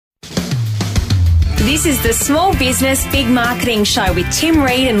This is the Small Business Big Marketing Show with Tim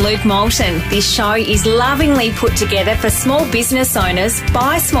Reid and Luke Moulton. This show is lovingly put together for small business owners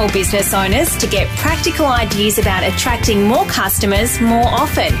by small business owners to get practical ideas about attracting more customers more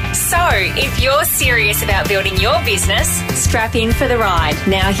often. So, if you're serious about building your business, strap in for the ride.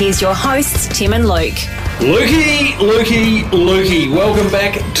 Now here's your hosts, Tim and Luke. Lukey, welcome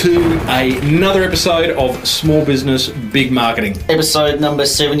back to another episode of Small Business Big Marketing. Episode number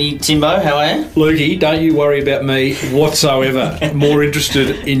 70, Timbo, how are you? Lukey, don't you worry about me whatsoever. More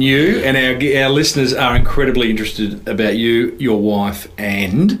interested in you, and our listeners are incredibly interested about you, your wife,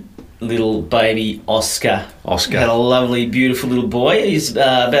 and... little baby Oscar. Oscar. Had a lovely, beautiful little boy. He's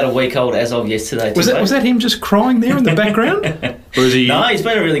about a week old as of yesterday. Was that him just crying there in the background? Or is he... No, he's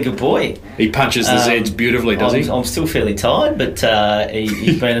been a really good boy. He punches the Zeds beautifully, does he? I'm still fairly tired, but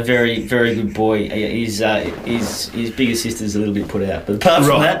he's been a very, very good boy. His bigger sister's a little bit put out. But apart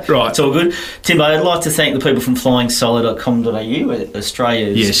from that, it's all good. Timbo, I'd like to thank the people from flying-solo.com.au,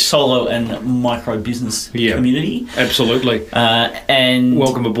 Australia's solo and micro business community. Absolutely. And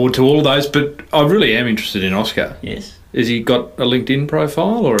welcome aboard to all of those, but I really am interested in Oscar. Yes. Has he got a LinkedIn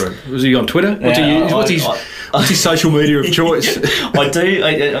profile, or is he on Twitter? What's his social media of choice? I do.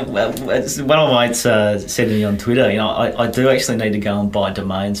 One of my mates said to me on Twitter, I do actually need to go and buy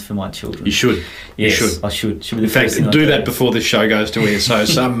domains for my children. You should. Yes, you should. I should. Should be in fact, do that before this show goes to air, so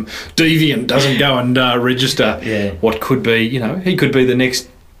some deviant doesn't go and register what could be, he could be the next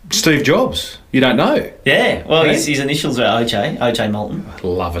Steve Jobs. You don't know. Yeah. Well, his initials are OJ Moulton.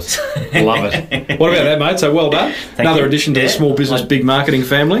 Love it. Love it. What about that, mate? So well done. Another addition to the Small Business Big Marketing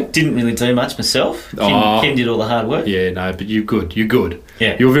family. Didn't really do much myself. Kim did all the hard work. Yeah, no, but you're good. You're good.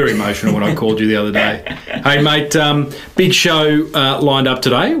 Yeah. You were very emotional when I called you the other day. Hey, mate, big show lined up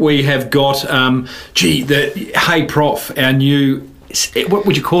today. We have got, the Hey Prof, our new, what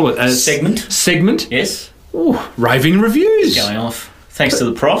would you call it? Segment? Yes. Ooh, raving reviews. Going off. Thanks to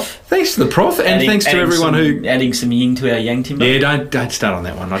the prof. Thanks to the prof, and thanks to everyone who... adding some yin to our yang, Timber. Yeah, don't start on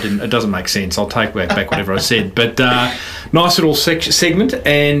that one. It doesn't make sense. I'll take back whatever I said. But nice little segment,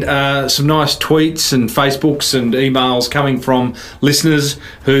 and some nice tweets and Facebooks and emails coming from listeners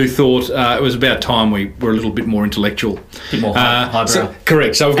who thought it was about time we were a little bit more intellectual. A bit more highbrow.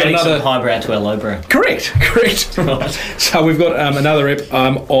 Correct. So we've got another... some highbrow to our lowbrow. Correct. Right. So we've got another ep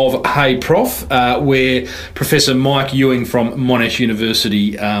of Hey Prof, where Professor Mike Ewing from Monash University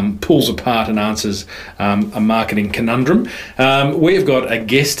pulls apart and answers a marketing conundrum. We've got a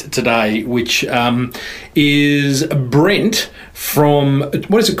guest today, which is Brent from,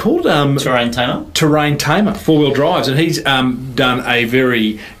 what is it called? Terrain Tamer. Terrain Tamer, four-wheel drives. And he's done a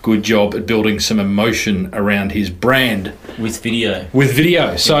very good job at building some emotion around his brand. With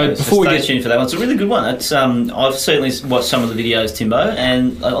video. So before stay tuned for that one. It's a really good one. It's I've certainly watched some of the videos, Timbo,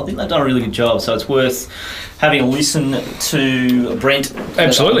 and I think they've done a really good job. So it's worth having a listen to Brent.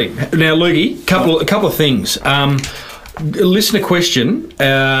 Absolutely. Now, Lukey, a couple of things. Listener question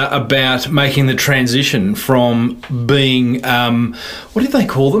about making the transition from being, what did they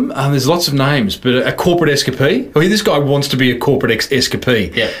call them? There's lots of names, but a corporate escapee. Well, this guy wants to be a corporate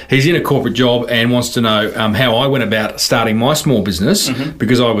escapee. Yeah. He's in a corporate job and wants to know how I went about starting my small business,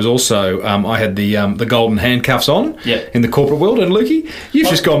 because I was also, I had the golden handcuffs on in the corporate world. And Lukey, you've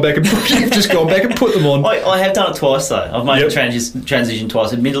just gone back and put them on. I have done it twice though. I've made the transition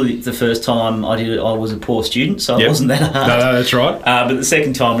twice. Admittedly, the first time I did it, I was a poor student, so it wasn't that hard. No, that's right. But the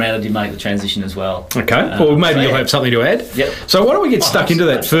second time around, I did make the transition as well. Okay. Well, maybe you'll have something to add. Yep. So why don't we get stuck into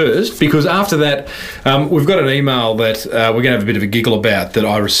that first? Because after that, we've got an email that we're going to have a bit of a giggle about that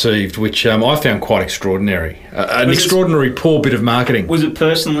I received, which I found quite extraordinary. Extraordinary poor bit of marketing. Was it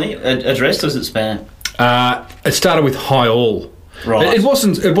personally addressed, or was it spam? It started with hi all. Right. It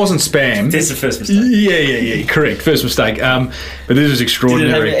wasn't spam. That's the first mistake. Yeah. Correct. First mistake. But this is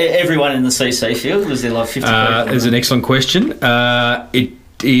extraordinary. Did it have everyone in the CC field? Was there like 50 people? There's an excellent question.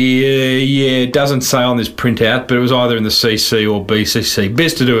 It doesn't say on this printout, but it was either in the CC or BCC.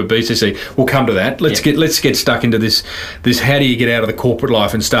 Best to do a BCC. We'll come to that. Let's get stuck into this. How do you get out of the corporate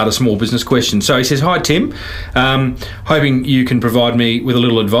life and start a small business question? So he says, "Hi Tim, hoping you can provide me with a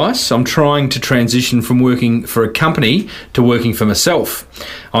little advice. I'm trying to transition from working for a company to working for myself.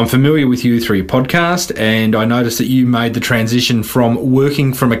 I'm familiar with you through your podcast, and I noticed that you made the transition from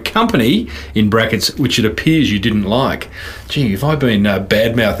working from a company, in brackets, which it appears you didn't like. Gee, have I been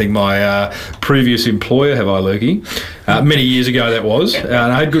bad-mouthing my previous employer, have I, Lukey? Many years ago that was, and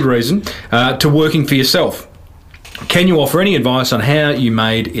I had good reason, to working for yourself. Can you offer any advice on how you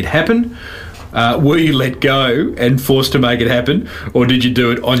made it happen? were you let go and forced to make it happen, or did you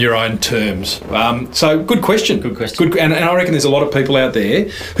do it on your own terms? So good question. Good question. And I reckon there's a lot of people out there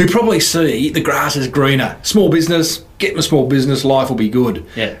who probably see the grass is greener. Small business, get a small business, life will be good.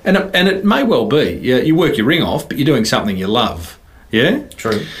 Yeah. And it may well be. Yeah, you work your ring off, but you're doing something you love. Yeah?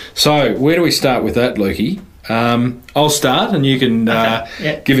 True. So where do we start with that, Lukey? I'll start, and you can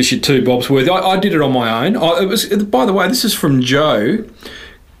give us your 2 bobs worth. I did it on my own. It was, by the way, this is from Joe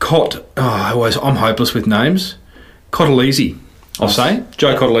I'm hopeless with names. Cotalese, I'll say.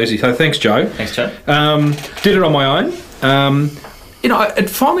 Joe Cotalese. So thanks, Joe. Thanks, Joe. Did it on my own. I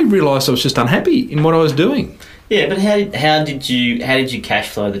finally realised I was just unhappy in what I was doing. Yeah, but how did you cash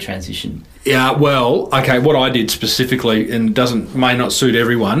flow the transition? Yeah, well, okay, what I did specifically, and may not suit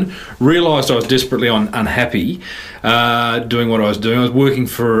everyone, realised I was desperately unhappy doing what I was doing. I was working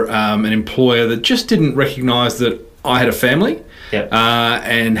for an employer that just didn't recognise that I had a family. Yep.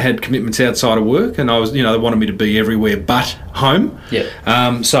 And had commitments outside of work, and I was, they wanted me to be everywhere but home.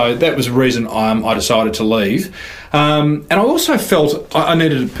 Yep. So that was the reason I decided to leave. And I also felt I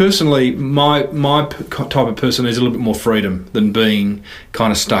needed, personally, my type of person needs a little bit more freedom than being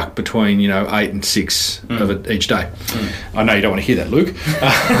kind of stuck between 8 and 6 of it each day. I know you don't want to hear that, Luke.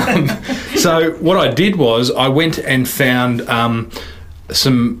 So what I did was I went and found a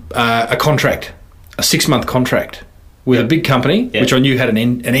contract, a 6-month contract with a big company, which I knew had an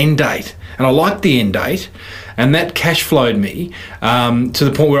end date, and I liked the end date, and that cash flowed me to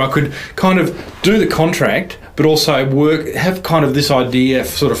the point where I could kind of do the contract, but also have kind of this idea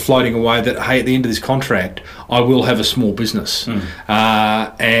sort of floating away that, hey, at the end of this contract, I will have a small business.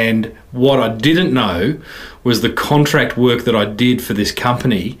 And what I didn't know was the contract work that I did for this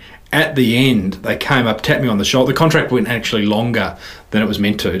company. At the end, they came up, tapped me on the shoulder. The contract went actually longer than it was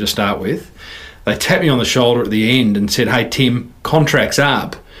meant to start with. They tapped me on the shoulder at the end and said, hey, Tim, contract's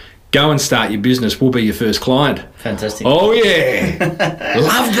up. Go and start your business. We'll be your first client. Fantastic. Oh, yeah.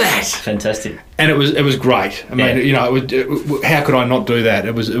 Love that. Fantastic. And it was great. I mean, how could I not do that?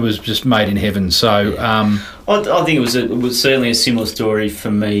 It was just made in heaven. So I think it was certainly a similar story for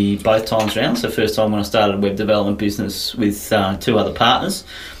me both times around. So first time when I started a web development business with 2 other partners,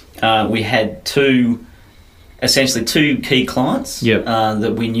 we had essentially 2 key clients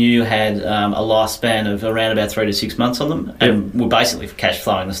that we knew had a lifespan of around about 3 to 6 months on them, and were basically cash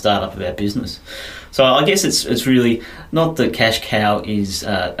flowing the startup of our business. So I guess it's really not that cash cow is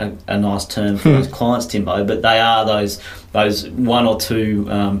a nice term for those clients, Timbo, but they are those 1 or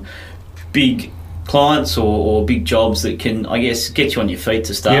 2 big clients or big jobs that can, I guess, get you on your feet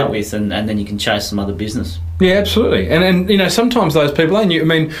to start with, and then you can chase some other business. Yeah, absolutely. And sometimes those people,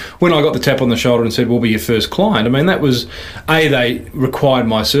 when I got the tap on the shoulder and said, we'll be your first client, that was, they required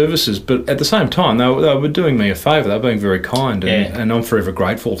my services, but at the same time, they were doing me a favour. They were being very kind, and I'm forever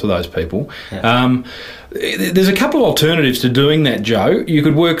grateful to those people. Yeah. There's a couple of alternatives to doing that, Joe. You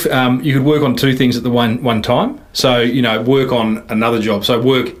could work on 2 things at the one time. So, work on another job. So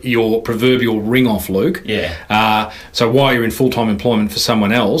work your proverbial ring off, Luke. Yeah. So while you're in full-time employment for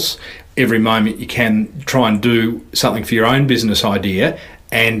someone else, every moment you can try and do something for your own business idea,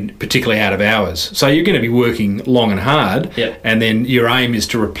 and particularly out of hours. So you're going to be working long and hard, and then your aim is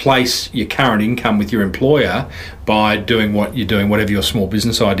to replace your current income with your employer by doing what you're doing, whatever your small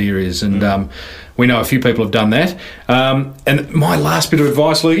business idea is. And we know a few people have done that. And my last bit of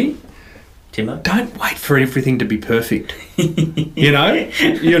advice, Lukey, Timbo? Don't wait for everything to be perfect. You and I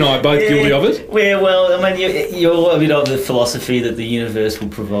are both guilty of it. Yeah, well, you're a bit of the philosophy that the universe will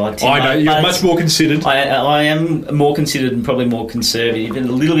provide, Timbo. I know, you're much more considered. I am more considered and probably more conservative and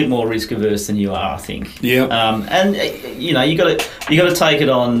a little bit more risk averse than you are, I think. Yeah. And you got to take it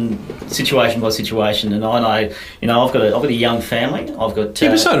on situation by situation. And I know, I've got a young family. I've got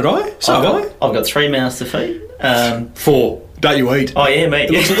but so did I. I've got 3 mouths to feed. 4. Don't you eat? Oh yeah,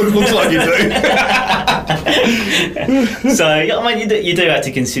 mate. It looks like you do. So you do have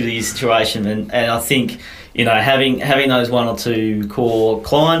to consider your situation, and I think having those 1 or 2 core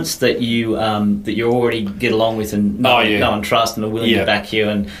clients that you already get along with and know and trust and are willing to back you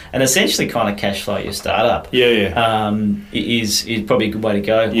and essentially kind of cash flow your startup. Is probably a good way to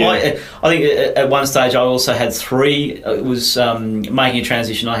go. I think at one stage I also had 3. It was making a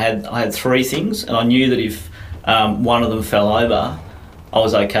transition. I had 3 things, and I knew that if one of them fell over, I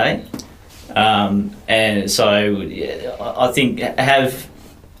was okay. And so I think have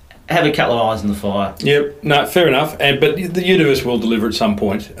a couple of irons in the fire. Yep, no, fair enough. But the universe will deliver at some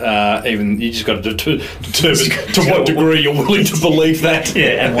point. Even you just got to determine to what degree you're willing to believe that.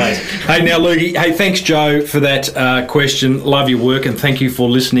 And wait. Hey, now, Lukey. Hey, thanks, Joe, for that question. Love your work, and thank you for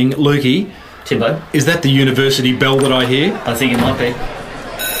listening, Lukey. Timbo, is that the university bell that I hear? I think it might be.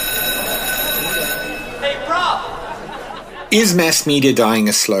 Is mass media dying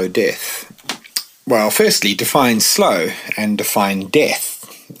a slow death? Well, firstly, define slow and define death.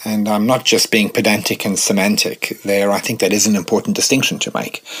 And I'm not just being pedantic and semantic there. I think that is an important distinction to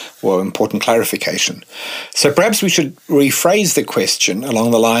make, or important clarification. So perhaps we should rephrase the question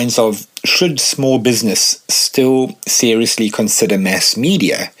along the lines of, should small business still seriously consider mass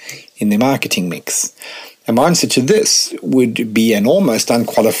media in their marketing mix? And my answer to this would be an almost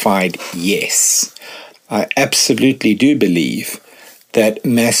unqualified yes. I absolutely do believe that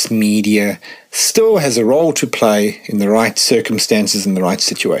mass media still has a role to play in the right circumstances and the right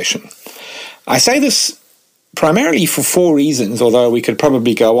situation. I say this primarily for 4 reasons, although we could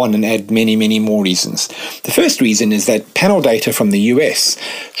probably go on and add many, many more reasons. The first reason is that panel data from the US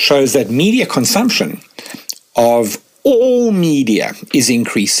shows that media consumption of all media is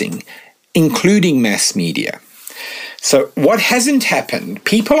increasing, including mass media. So what hasn't happened,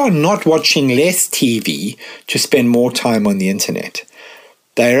 people are not watching less TV to spend more time on the internet.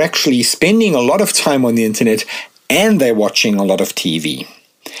 They're actually spending a lot of time on the internet and they're watching a lot of TV.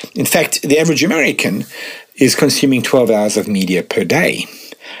 In fact, the average American is consuming 12 hours of media per day.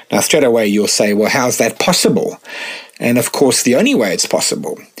 Now, straight away you'll say, well, how's that possible? And of course, the only way it's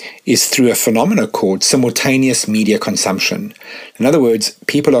possible is through a phenomenon called simultaneous media consumption. In other words,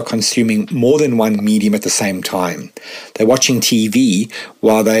 people are consuming more than one medium at the same time. They're watching TV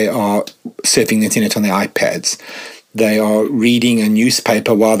while they are surfing the internet on their iPads. They are reading a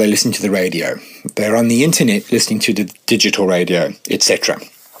newspaper while they listen to the radio. They're on the internet listening to the digital radio, etc.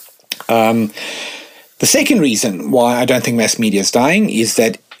 The second reason why I don't think mass media is dying is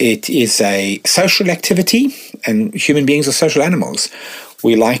that it is a social activity, and human beings are social animals.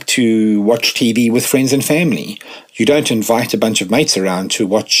 We like to watch TV with friends and family. You don't invite a bunch of mates around to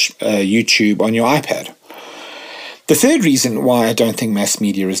watch YouTube on your iPad. The third reason why I don't think mass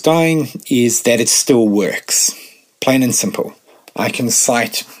media is dying is that it still works. Plain and simple. I can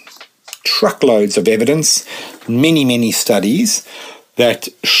cite truckloads of evidence, many, many studies that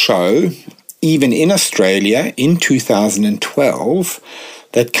show, even in Australia in 2012,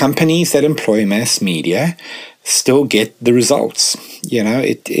 that companies that employ mass media still get the results. You know,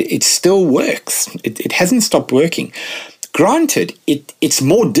 it still works. It hasn't stopped working. Granted, it's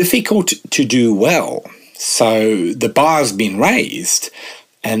more difficult to do well. So the bar's been raised,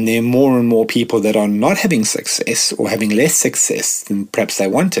 and there are more and more people that are not having success or having less success than perhaps they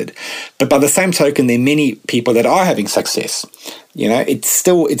wanted. But by the same token, there are many people that are having success. You know, it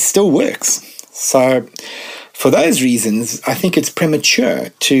still works. So for those reasons, I think it's premature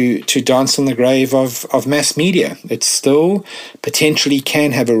to dance on the grave of mass media. It still potentially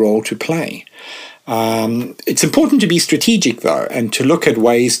can have a role to play. It's important to be strategic, though, and to look at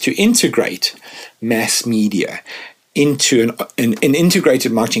ways to integrate mass media into an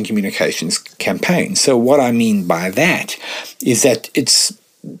integrated marketing communications campaign. So what I mean by that is that it's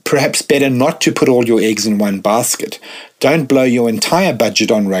perhaps better not to put all your eggs in one basket. Don't blow your entire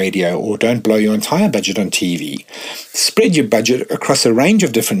budget on radio, or don't blow your entire budget on TV. Spread your budget across a range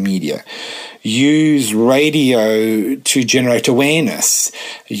of different media. Use radio to generate awareness.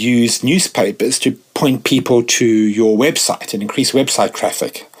 Use newspapers to point people to your website and increase website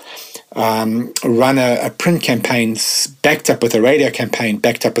traffic. Run a print campaign backed up with a radio campaign,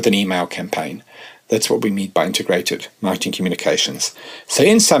 backed up with an email campaign. That's what we mean by integrated marketing communications. So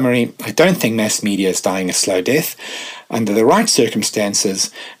in summary, I don't think mass media is dying a slow death. Under the right circumstances,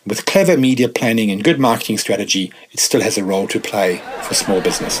 with clever media planning and good marketing strategy, it still has a role to play for small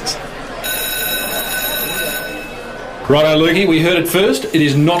businesses. Righto, Lukey, we heard it first. It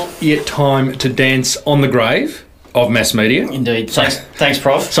is not yet time to dance on the grave of mass media. Indeed. Thanks,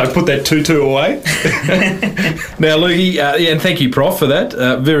 Prof. So put that tutu away. Now, Lukey, and thank you, Prof, for that.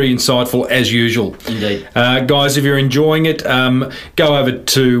 Very insightful, as usual. Indeed. Guys, if you're enjoying it, go over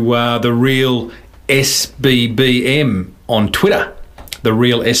to The Real SBBM on Twitter. The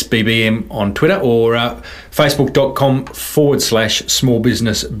Real SBBM on Twitter, or facebook.com/small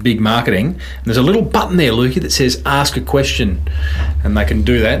business big marketing. And there's a little button there, Lukey, that says ask a question. And they can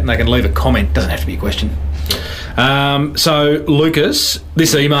do that, and they can leave a comment. Doesn't have to be a question. So, Lucas,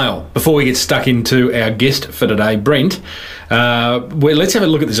 this email, before we get stuck into our guest for today, Brent, let's have a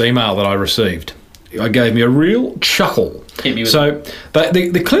look at this email that I received. It gave me a real chuckle. So,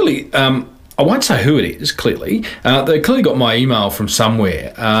 they clearly, I won't say who it is, clearly. They clearly got my email from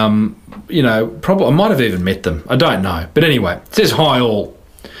somewhere. Probably, I might have even met them. I don't know. But anyway, it says, hi all.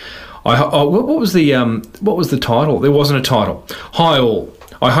 What was the title? There wasn't a title. Hi all.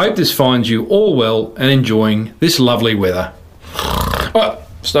 I hope this finds you all well and enjoying this lovely weather. Oh,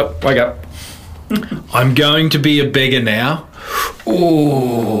 stop, wake up. I'm going to be a beggar now.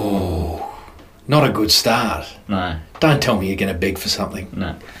 Ooh, not a good start. No. Don't tell me you're going to beg for something.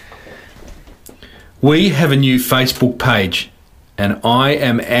 No. We have a new Facebook page, and I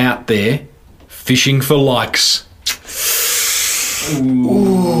am out there fishing for likes.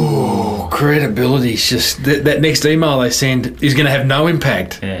 Ooh, credibility's just... That next email they send is going to have no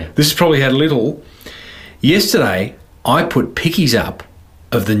impact. Yeah. This has probably had little. Yesterday, I put pickies up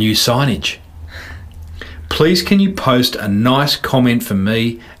of the new signage. Please can you post a nice comment for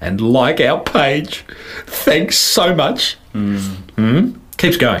me and like our page? Thanks so much.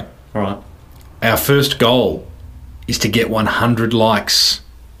 Keeps going. All right. Our first goal is to get 100 likes.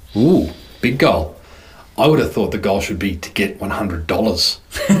 Ooh, big goal. I would have thought the goal should be to get $100.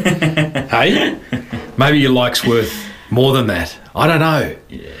 Hey? Maybe your like's worth more than that. I don't know.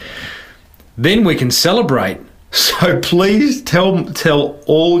 Yeah. Then we can celebrate. So please tell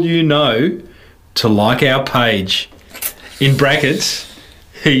all you know to like our page. In brackets,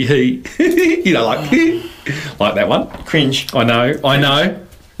 he. You know, like that one. Cringe. I know.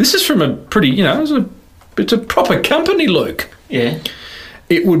 This is from a pretty, it's a proper company, Luke. Yeah.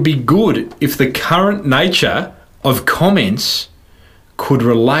 It would be good if the current nature of comments could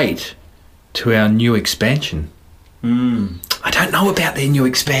relate to our new expansion. I don't know about their new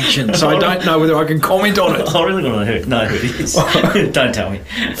expansion, so I don't know whether I can comment on it. I really want to know who it is. Don't tell me.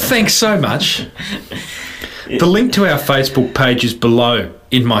 Thanks so much. The link to our Facebook page is below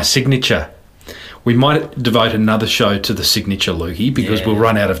in my signature. We might devote another show to the signature, Lukey, because we'll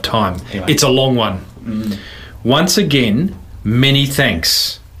run out of time. Anyway. It's a long one. Once again, many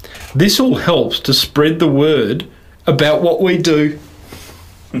thanks. This all helps to spread the word about what we do.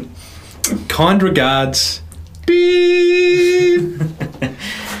 Kind regards. Beep.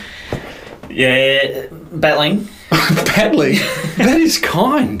 Yeah, battling. Battling? That is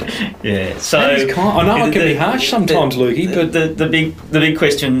kind. Yeah, so that is kind. I know I can be harsh sometimes, Lukey, but the big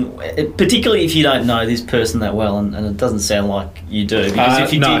question, particularly if you don't know this person that well, and it doesn't sound like you do, because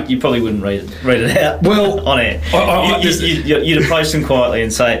if you did, you probably wouldn't read it out. Well, on air, you'd approach them quietly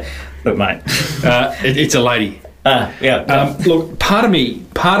and say, "Look, mate, it's a lady." Yeah. Look, part of me.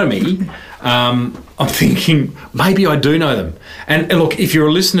 I'm thinking maybe I do know them. And look, if you're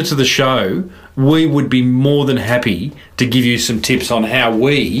a listener to the show, we would be more than happy to give you some tips on how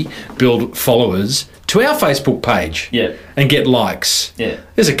we build followers to our Facebook page and get likes. Yeah.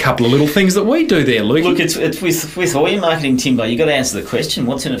 There's a couple of little things that we do there, Luke. Look, it's with all your marketing, Timbo, you've got to answer the question,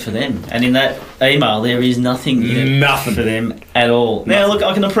 what's in it for them? And in that email, there is nothing in it for them at all. Now, look,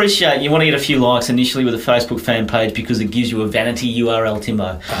 I can appreciate you want to get a few likes initially with a Facebook fan page because it gives you a vanity URL,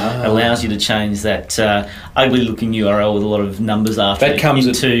 Timbo. It allows you to change that ugly-looking URL with a lot of numbers after that comes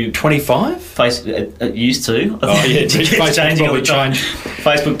into at 25? It used to. Oh, yeah. Changing all the time. Change.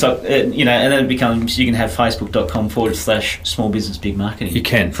 Facebook, and then it becomes, you can have facebook.com/small business big marketing. You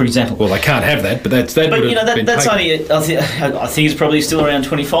can. For example. Well, they can't have that, but that's only, I think it's probably still around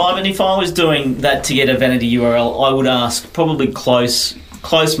 25, and if I was doing that to get a vanity URL, I would ask probably close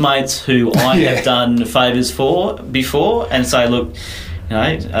mates who I have done favours for before and say, look,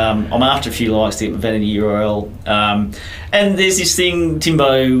 I'm after a few likes to get my vanity URL. And there's this thing,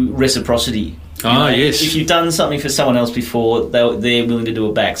 Timbo, reciprocity. Yes. If you've done something for someone else before, they're willing to do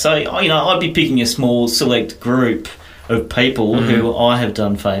it back. So, I'd be picking a small select group of people who I have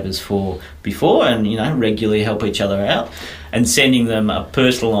done favours for before and, regularly help each other out and sending them a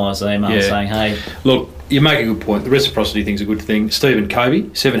personalised email saying, hey... Look, you make a good point. The reciprocity thing's a good thing. Stephen Covey,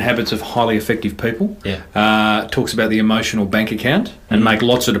 7 Habits of Highly Effective People, talks about the emotional bank account and make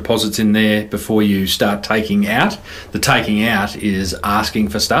lots of deposits in there before you start taking out. The taking out is asking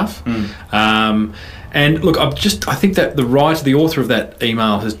for stuff. And look, I think that the author of that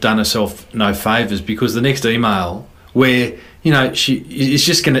email has done herself no favours because the next email where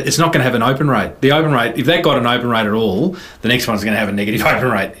it's not going to have an open rate. The open rate, if that got an open rate at all, the next one's going to have a negative open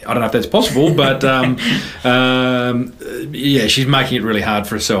rate. I don't know if that's possible, but she's making it really hard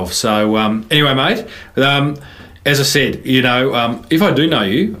for herself. So anyway, mate, as I said, if I do know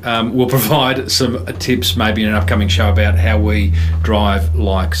you, we'll provide some tips maybe in an upcoming show about how we drive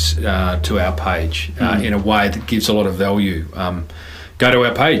likes to our page in a way that gives a lot of value. Go to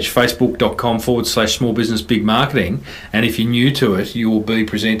our page, facebook.com/small business big marketing, and if you're new to it, you will be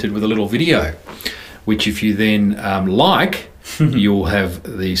presented with a little video, which if you then you'll have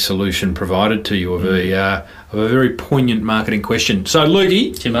the solution provided to you of a very poignant marketing question. So,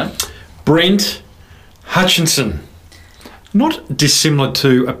 Lukey, Brent Hutchinson. Not dissimilar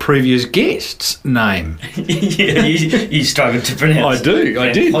to a previous guest's name. You struggled to pronounce.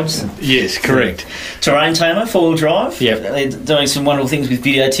 I did. Hodgson. Yes, correct. Terrain Tamer, 4-wheel drive. Yep. They're doing some wonderful things with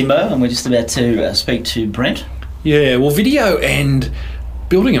video, Timbo, and we're just about to speak to Brent. Yeah, well, video and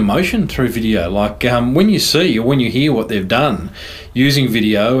building emotion through video. Like when you see or when you hear what they've done using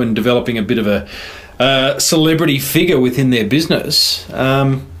video and developing a bit of a celebrity figure within their business,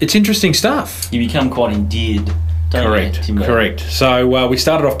 it's interesting stuff. You become quite endeared. Correct. So we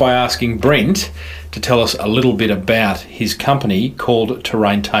started off by asking Brent to tell us a little bit about his company called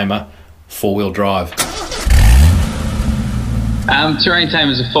Terrain Tamer 4-wheel drive. Terrain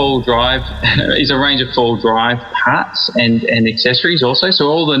Tamer is a range of 4-wheel drive parts and accessories also. So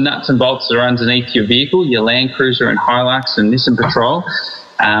all the nuts and bolts that are underneath your vehicle, your Land Cruiser and Hilux and Nissan Patrol,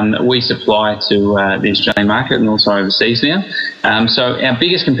 we supply to the Australian market and also overseas now. So our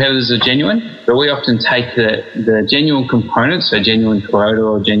biggest competitors are genuine, but we often take the genuine components, so genuine Toyota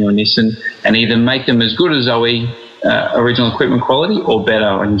or genuine Nissan, and either make them as good as OE original equipment quality or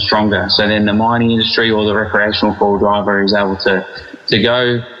better and stronger. So then the mining industry or the recreational 4-wheel driver is able to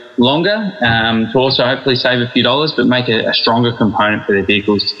go longer, to also hopefully save a few dollars, but make a stronger component for their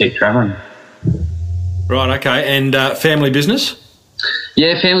vehicles to keep travelling. Right, okay. And family business?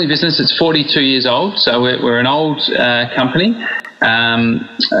 Yeah, family business. It's 42 years old, so we're an old company.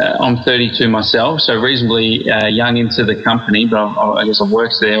 I'm 32 myself, so reasonably young into the company, but I guess I've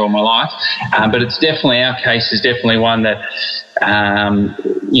worked there all my life. But it's definitely, our case is definitely one that,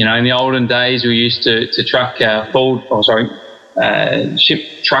 in the olden days we used to ship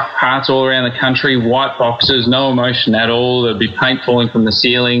truck parts all around the country, white boxes, no emotion at all. There'd be paint falling from the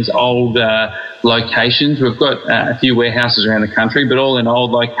ceilings, old locations. We've got a few warehouses around the country, but all in old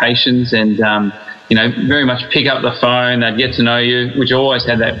locations, and very much pick up the phone, they'd get to know you, which always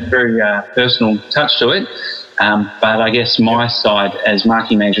had that very personal touch to it. But I guess my side as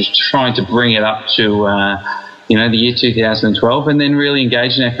marketing manager is trying to bring it up to, the year 2012, and then really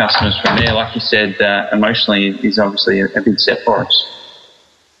engaging our customers from there. Like you said, emotionally is obviously a big step for us.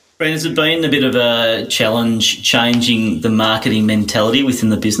 Brent, has it been a bit of a challenge changing the marketing mentality within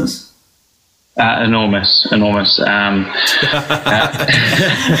the business? Enormous.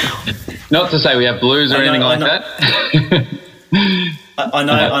 Not to say we have blues or anything like that. I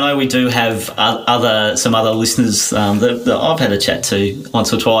know we do have some other listeners that I've had a chat to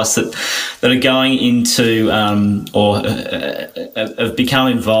once or twice that are going into or have become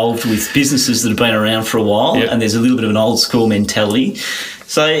involved with businesses that have been around for a while, yep. And there's a little bit of an old school mentality.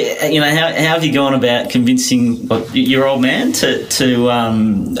 So, how have you gone about convincing your old man to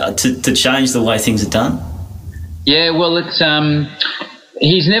change the way things are done? Yeah, well, it's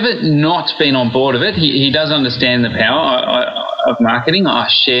he's never not been on board of it. He does understand the power of marketing. I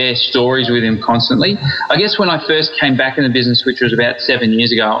share stories with him constantly. I guess when I first came back in the business, which was about 7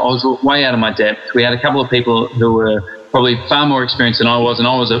 years ago, I was way out of my depth. We had a couple of people who were probably far more experienced than I was, and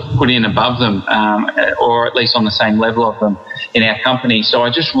I was put in above them, or at least on the same level of them in our company. So I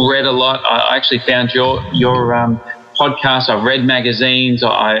just read a lot. I actually found your podcast. I've read magazines.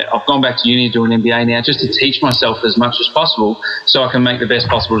 I've gone back to uni to do an MBA now just to teach myself as much as possible so I can make the best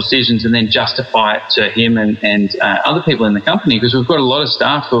possible decisions and then justify it to him and other people in the company, because we've got a lot of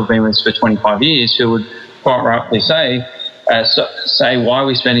staff who have been with us for 25 years who would quite rightly say why are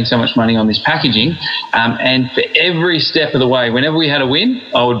we spending so much money on this packaging, and for every step of the way, whenever we had a win,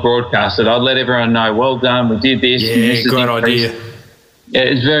 I would broadcast it. I'd let everyone know, well done, we did this. Yeah, great idea. Yeah,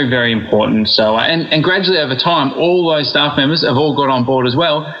 it's very, very important. So, and gradually over time, all those staff members have all got on board as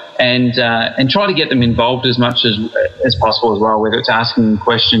well, and try to get them involved as much as possible as well, whether it's asking them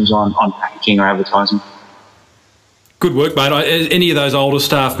questions on packaging or advertising. Good work, mate. Any of those older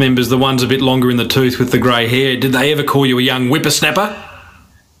staff members, the ones a bit longer in the tooth with the grey hair, did they ever call you a young whippersnapper?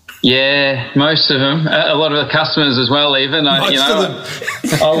 Yeah, most of them. A lot of the customers as well, even. I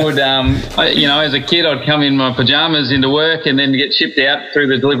would, as a kid, I'd come in my pajamas into work and then get shipped out through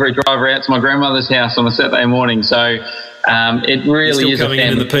the delivery driver out to my grandmother's house on a Saturday morning. So it really is still coming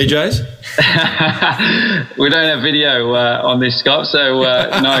in the PJs? We don't have video on this, Scott, so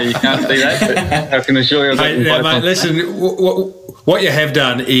no, you can't see that. But I can assure you. Mate, listen, what you have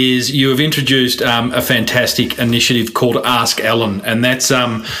done is you have introduced a fantastic initiative called Ask Alan, and that's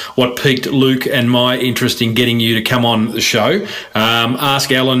what piqued Luke and my interest in getting you to come on the show.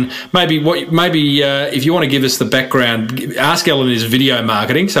 Ask Alan, maybe if you want to give us the background, Ask Alan is video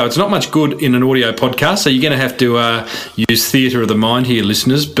marketing, so it's not much good in an audio podcast, so you're going to have to use theatre of the mind here,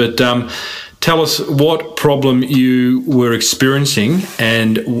 listeners, but tell us what problem you were experiencing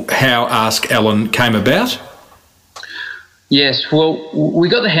and how Ask Alan came about. Yes, well, we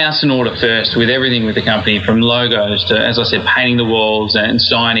got the house in order first with everything with the company, from logos to, as I said, painting the walls and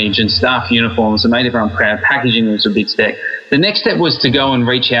signage and staff uniforms that made everyone proud. Packaging was a big step. the next step was to go and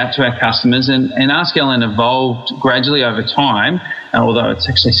reach out to our customers, and Ask Ellen evolved gradually over time, although it's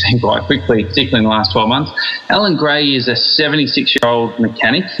actually seen quite quickly, particularly in the last 12 months. Alan Gray is a 76-year-old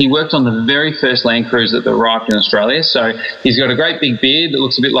mechanic. He worked on the very first Land Cruiser that arrived in Australia, so he's got a great big beard that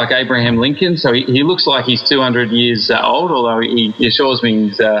looks a bit like Abraham Lincoln, so he looks like he's 200 years old, although he assures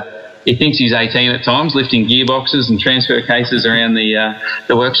me he thinks he's 18 at times, lifting gearboxes and transfer cases around the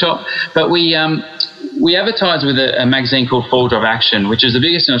workshop. But we advertised with a magazine called Four-Wheel Drive Action, which is the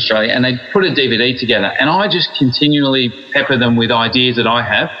biggest in Australia, and they put a DVD together. And I just continually pepper them with ideas that I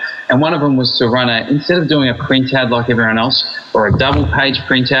have. And one of them was to run instead of doing a print ad like everyone else, or a double-page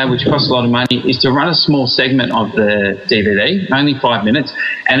print ad, which costs a lot of money, is to run a small segment of the DVD, only 5 minutes,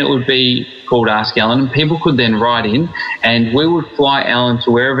 and it would be called Ask Alan, and people could then write in, and we would fly Alan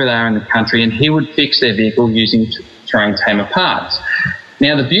to wherever they are in the country, and he would fix their vehicle using Terrain Tamer parts.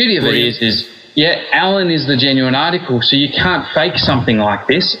 Now, the beauty of it is Alan is the genuine article, so you can't fake something like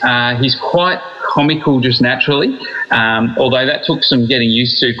this. He's quite comical just naturally, although that took some getting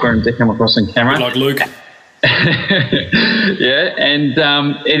used to for him to come across on camera. Like Luke. Yeah, and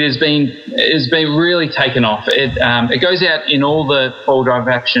it has been really taken off. It goes out in all the Four-Wheel Drive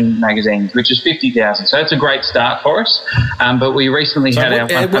Action magazines, which is 50,000. So that's a great start for us. But we recently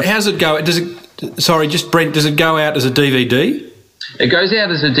had our. How's it go? Brent, does it go out as a DVD? It goes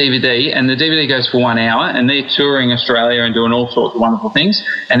out as a DVD, and the DVD goes for 1 hour, and they're touring Australia and doing all sorts of wonderful things.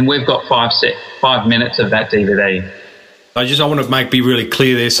 And we've got 5 minutes of that DVD. I want to be really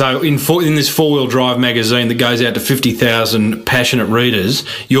clear there. So in this Four-Wheel Drive magazine that goes out to 50,000 passionate readers,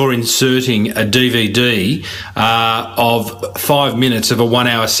 you're inserting a DVD of 5 minutes of a 1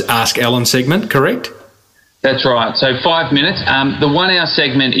 hour Ask Alan segment, correct? That's right. So 5 minutes. The 1 hour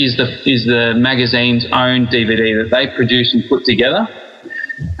segment is the magazine's own DVD that they produce and put together.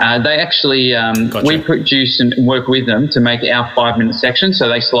 They actually, gotcha. We produce and work with them to make our 5 minute section, so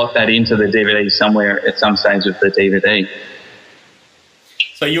they slot that into the DVD somewhere at some stage of the DVD.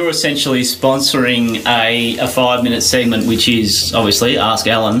 So you're essentially sponsoring a 5 minute segment, which is obviously Ask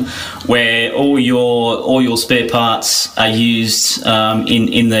Alan, where all your spare parts are used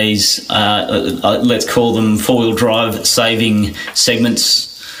in these let's call them 4-wheel drive saving segments.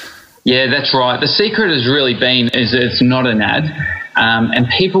 Yeah, that's right. The secret has really been is that it's not an ad. And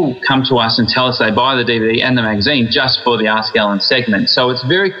people come to us and tell us they buy the DVD and the magazine just for the Ask Alan segment. So it's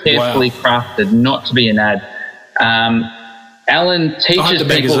very carefully crafted not to be an ad. Alan teaches people... I hope the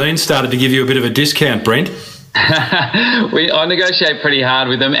magazine started to give you a bit of a discount, Brent. I negotiate pretty hard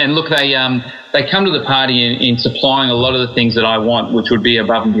with them. And look, they come to the party in supplying a lot of the things that I want, which would be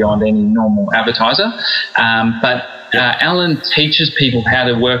above and beyond any normal advertiser. Alan teaches people how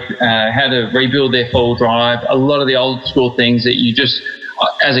to work, how to rebuild their four-wheel drive, a lot of the old school things that you just,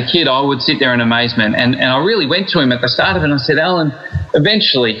 as a kid, I would sit there in amazement. And I really went to him at the start of it and I said, Alan,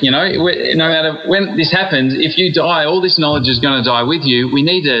 eventually, no matter when this happens, if you die, all this knowledge is going to die with you. We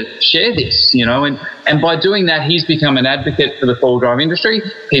need to share this, and by doing that, he's become an advocate for the four-wheel drive industry.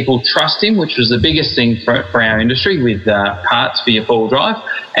 People trust him, which was the biggest thing for our industry with parts for your four-wheel drive.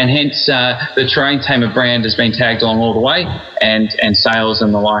 And hence, the Terrain Tamer brand has been tagged along all the way, and sales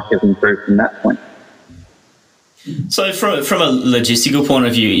and the like have improved from that point. So from a logistical point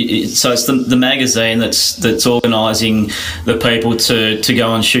of view, so it's the magazine that's organising the people to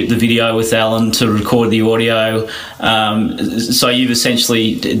go and shoot the video with Alan, to record the audio. So you've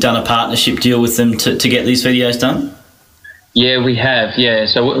essentially done a partnership deal with them to get these videos done? Yeah, we have, yeah.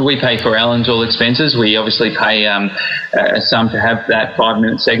 So we pay for Alan's all expenses. We obviously pay a sum to have that 5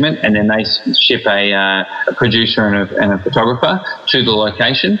 minute segment, and then they ship a producer and a photographer to the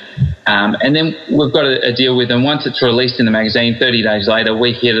location. And then we've got a deal with them. Once it's released in the magazine, 30 days later,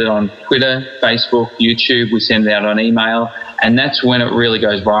 we hit it on Twitter, Facebook, YouTube. We send it out on email, and that's when it really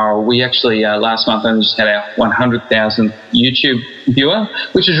goes viral. We actually, last month, only just had our 100,000th YouTube viewer,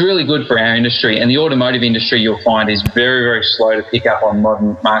 which is really good for our industry. And the automotive industry, you'll find, is very, very slow to pick up on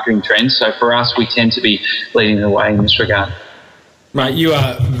modern marketing trends. So for us, we tend to be leading the way in this regard. Mate, you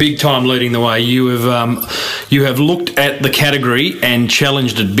are big time leading the way. You have looked at the category and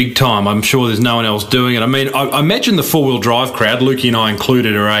challenged it big time. I'm sure there's no one else doing it. I mean, I imagine the four-wheel drive crowd, Lukey and I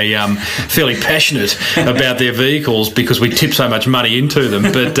included, are fairly passionate about their vehicles because we tip so much money into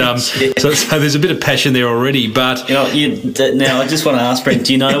them. But so there's a bit of passion there already. But now I just want to ask, Brent,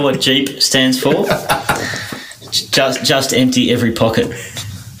 do you know what Jeep stands for? Just empty every pocket.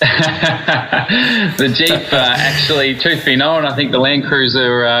 The Jeep, actually, truth be known, I think the Land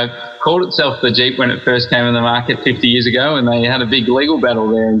Cruiser called itself the Jeep when it first came in the market 50 years ago, and they had a big legal battle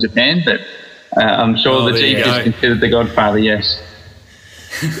there in Japan. But I'm sure the Jeep is considered the godfather, yes.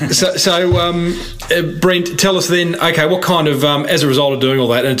 Brent, tell us then, okay, what kind of, as a result of doing all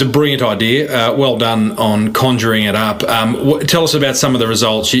that, and it's a brilliant idea, well done on conjuring it up. Tell us about some of the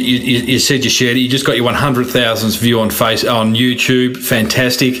results. You said you shared it. You just got your 100,000th view on YouTube.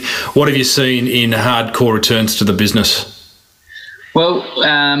 Fantastic. What have you seen in hardcore returns to the business? Well,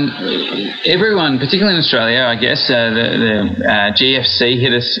 everyone, particularly in Australia, I guess, the GFC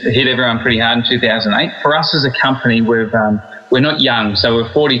hit everyone pretty hard in 2008. For us as a company, we're not young, so we're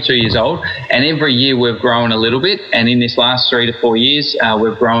 42 years old, and every year we've grown a little bit, and in this last 3 to 4 years,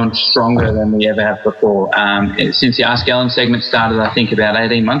 we've grown stronger than we ever have before. Since the Ask Ellen segment started, I think about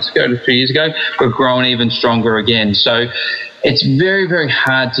 18 months ago to 2 years ago, we've grown even stronger again. So it's very, very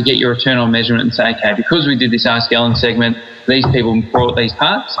hard to get your return on measurement and say, okay, because we did this Ask Ellen segment, these people brought these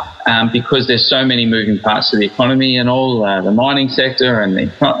parts, because there's so many moving parts to the economy and all, the mining sector and the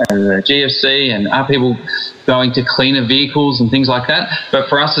GFC, and are people going to cleaner vehicles and things like that. But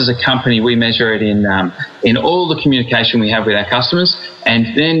for us as a company, we measure it in all the communication we have with our customers,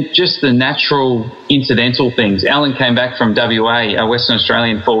 and then just the natural incidental things. Alan came back from WA, a Western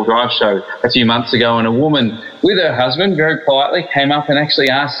Australian four-wheel drive show, a few months ago, and a woman with her husband very politely came up and actually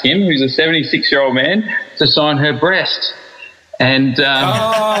asked him, who's a 76-year-old man, to sign her breast. And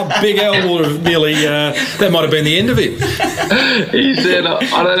Big Al would have nearly, that might have been the end of it. He said,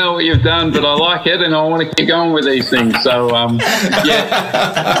 I don't know what you've done, but I like it and I want to keep going with these things. So,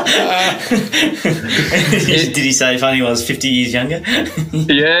 yeah. Did he say if only I was 50 years younger?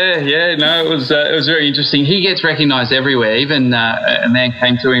 Yeah, no, it was very interesting. He gets recognised everywhere. Even a man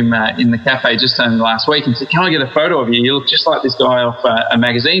came to him in the cafe just only last week and said, can I get a photo of you? You look just like this guy off a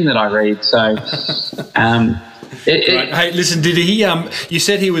magazine that I read. So... Hey, listen, did he? You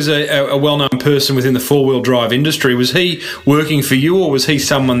said he was a well-known person within the four-wheel drive industry. Was he working for you, or was he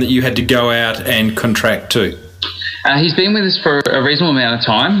someone that you had to go out and contract to? He's been with us for a reasonable amount of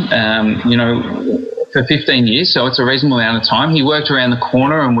time, for 15 years, so it's a reasonable amount of time. He worked around the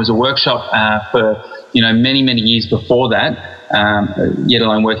corner and was a workshop for, many, many years before that. Yet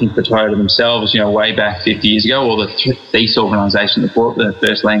alone working for Toyota themselves, way back 50 years ago, or the Thies organisation that brought the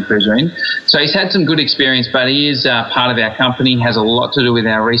first Land Cruiser in. So he's had some good experience, but he is part of our company, has a lot to do with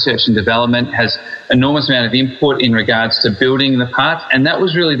our research and development, has enormous amount of input in regards to building the part. And that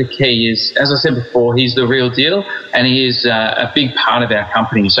was really the key is, as I said before, he's the real deal, and he is a big part of our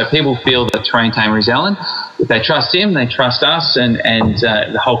company. So people feel that Terrain Tamer is Alan. If they trust him, they trust us, and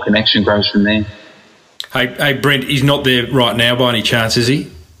the whole connection grows from there. Hey, Brent, he's not there right now by any chance, is he?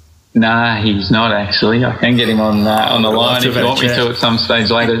 Nah, he's not actually. I can get him on the line if you want me to at some stage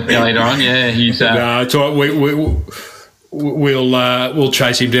later on. Yeah, he's. No, it's all right. We'll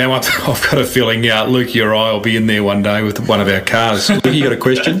chase him down. I've got a feeling Luke or I will be in there one day with one of our cars. Luke, you got a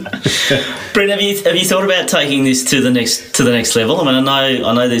question? Brent, have you thought about taking this to the next level? I mean,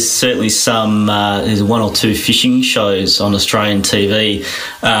 I know there's certainly there's one or two fishing shows on Australian TV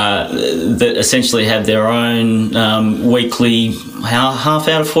that essentially have their own weekly half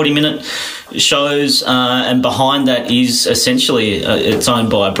hour, 40-minute shows, and behind that is essentially it's owned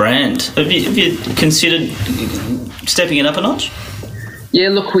by a brand. Have you considered stepping it up a notch? Yeah,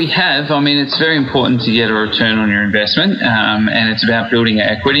 look, we have. I mean, it's very important to get a return on your investment, and it's about building our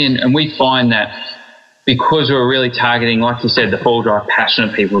equity. And we find that because we're really targeting, like you said, the four-wheel drive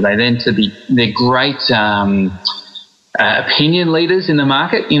passionate people, they're great opinion leaders in the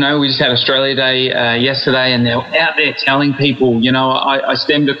market. We just had Australia Day yesterday, and they're out there telling people, I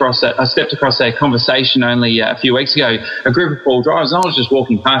stepped across a conversation only a few weeks ago, a group of four-wheel drivers, and I was just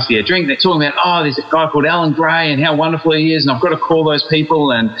walking past to get a drink. They're talking about, there's a guy called Alan Gray and how wonderful he is, and I've got to call those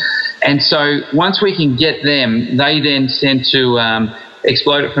people. And so once we can get them, they then tend to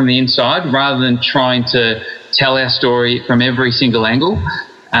explode it from the inside rather than trying to tell our story from every single angle.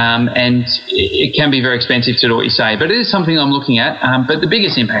 And it can be very expensive to do what you say, but it is something I'm looking at. But the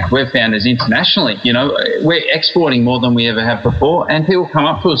biggest impact we've found is internationally. We're exporting more than we ever have before, and people come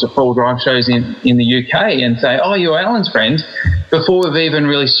up to us at four-wheel drive shows in the UK and say, "Oh, you're Alan's friend," before we've even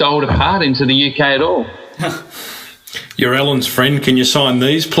really sold a part into the UK at all. You're Alan's friend. Can you sign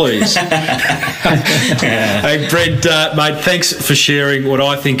these, please? Hey, Brent, mate, thanks for sharing what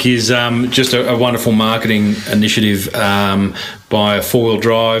I think is just a wonderful marketing initiative by a four-wheel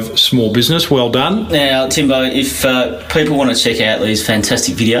drive small business. Well done. Now, Timbo, if people want to check out these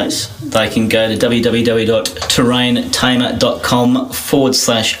fantastic videos, they can go to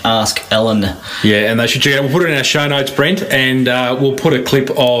www.terraintamer.com/Ask Ellen. Yeah, and they should check it out. We'll put it in our show notes, Brent, and we'll put a clip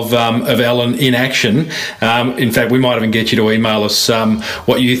of Alan in action. In fact, we might even get you to email us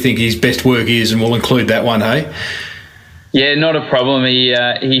what you think his best work is, and we'll include that one, hey? Yeah, not a problem. He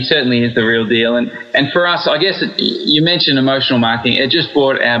certainly is the real deal. And for us, I guess you mentioned emotional marketing. It just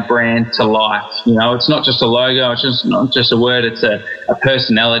brought our brand to life. You know, it's not just a logo. It's just not just a word. It's a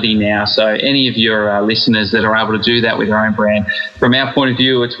personality now. So any of your listeners that are able to do that with their own brand, from our point of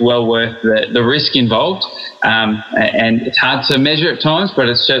view, it's well worth the risk involved. And it's hard to measure at times, but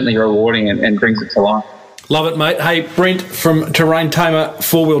it's certainly rewarding and brings it to life. Love it, mate. Hey, Brent from Terrain Tamer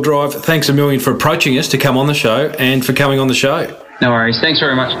 4-Wheel Drive, thanks a million for approaching us to come on the show and for coming on the show. No worries. Thanks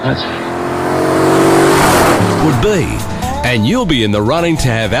very much, guys. Would be, and you'll be in the running to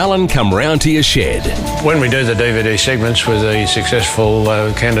have Alan come round to your shed. When we do the DVD segments with the successful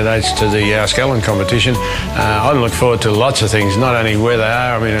candidates to the Ask Alan competition, I look forward to lots of things, not only where they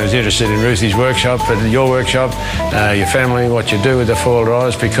are. I mean, I was interested in Ruthie's workshop, but your workshop, your family, what you do with the 4-wheel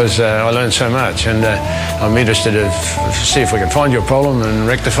drives, because I learned so much, and I'm interested to see if we can find your problem and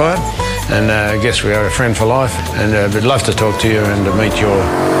rectify it. And I guess we are a friend for life, and we'd love to talk to you and to meet your...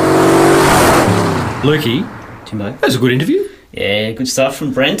 Lukey, Timbo. that was a good interview. Yeah, good stuff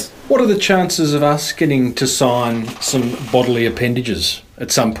from Brent. What are the chances of us getting to sign some bodily appendages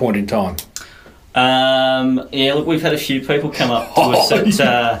at some point in time? Yeah, look, we've had a few people come up to us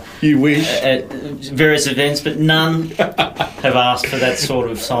at, you wish. At various events, but none have asked for that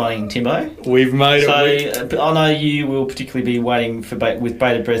sort of signing, Timbo. We've made it. So I know you will particularly be waiting with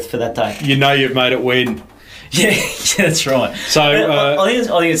bated breath for that day. You know you've made it when. Yeah, that's right. So I think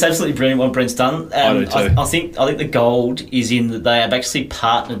it's absolutely brilliant what Brent's done. I do too. I think the gold is in that they have actually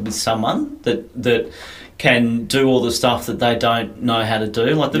partnered with someone that can do all the stuff that they don't know how to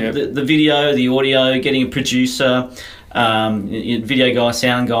do, like the video, the audio, getting a producer, video guy,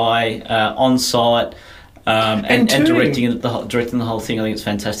 sound guy on site. And directing the whole thing. I think it's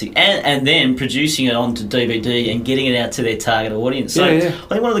fantastic, and then producing it onto DVD and getting it out to their target audience. So I think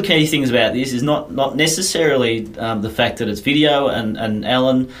one of the key things about this is not necessarily the fact that it's video and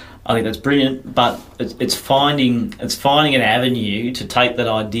Alan. I think that's brilliant, but it's finding an avenue to take that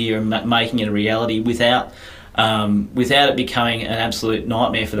idea and making it a reality without it becoming an absolute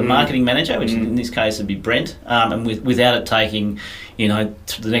nightmare for the marketing manager, which in this case would be Brent, and without it taking, the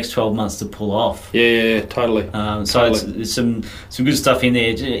next 12 months to pull off. Yeah, totally. So it's some good stuff in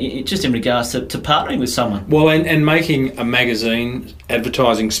there, just in regards to partnering with someone. Well, and making a magazine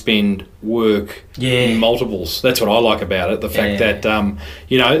advertising spend work in multiples. That's what I like about it. The fact that,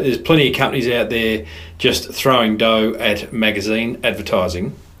 there's plenty of companies out there just throwing dough at magazine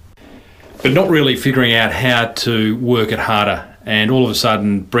advertising, but not really figuring out how to work it harder. And all of a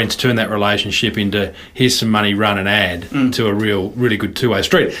sudden, Brent's turned that relationship into here's some money, run an ad to a really good two-way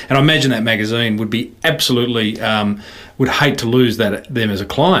street. And I imagine that magazine would be absolutely would hate to lose them as a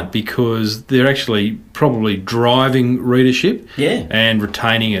client, because they're actually probably driving readership and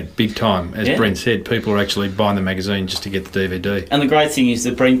retaining it big time. As Brent said, people are actually buying the magazine just to get the DVD. And the great thing is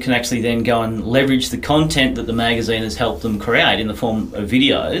that Brent can actually then go and leverage the content that the magazine has helped them create in the form of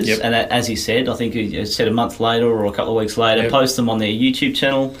videos. And as he said, I think he said a month later or a couple of weeks later, post them on their YouTube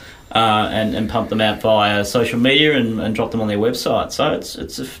channel and pump them out via social media and drop them on their website. So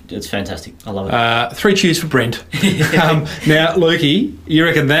it's fantastic. I love it. 3 cheers for Brent. Now, Lukey, you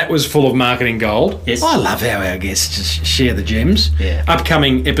reckon that was full of marketing gold? Yes. I love how our guests just share the gems. Yeah.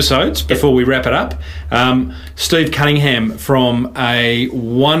 Upcoming episodes, before we wrap it up, Steve Cunningham from a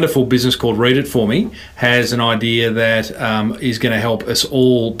wonderful business called Read It For Me has an idea that is going to help us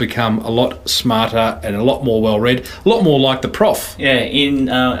all become a lot smarter and a lot more well-read, a lot more like the prof. Yeah, in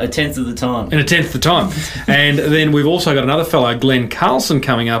a tenth of the time. In a tenth of the time. And then we've also got another fellow, Glenn Carlson,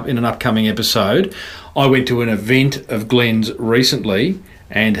 coming up in an upcoming episode. I went to an event of Glenn's recently,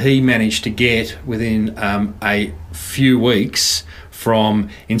 and he managed to get within a few weeks from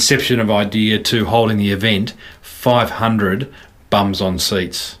inception of idea to holding the event 500 bums on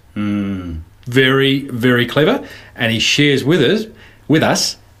seats. Very, very clever, and he shares with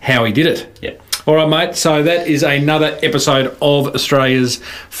us how he did it. Yeah. All right, mate, so that is another episode of Australia's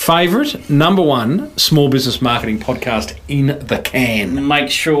favourite #1 small business marketing podcast in the can. Make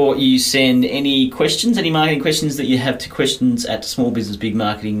sure you send any marketing questions that you have to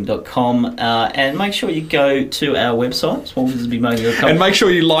questions@smallbusinessbigmarketing.com, and make sure you go to our website, smallbusinessbigmarketing.com. And make sure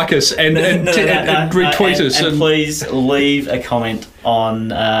you like us and retweet us. And please leave a comment on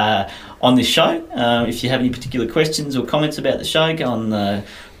this show. If you have any particular questions or comments about the show, go on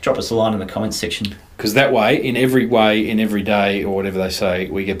drop us a line in the comments section. Because that way, in every day, or whatever they say,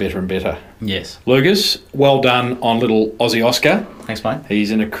 we get better and better. Yes. Lucas, well done on little Aussie Oscar. Thanks, mate.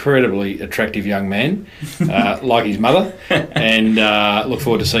 He's an incredibly attractive young man, like his mother, and look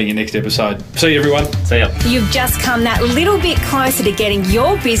forward to seeing you next episode. See you, everyone. See ya. You've just come that little bit closer to getting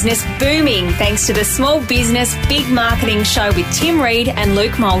your business booming thanks to the Small Business Big Marketing Show with Tim Reid and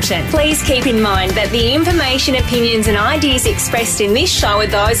Luke Moulton. Please keep in mind that the information, opinions and ideas expressed in this show are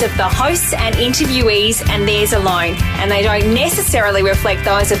those of the hosts and interviewees and theirs alone, and they don't necessarily reflect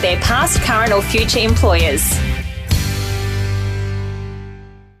those of their past, current or future employers.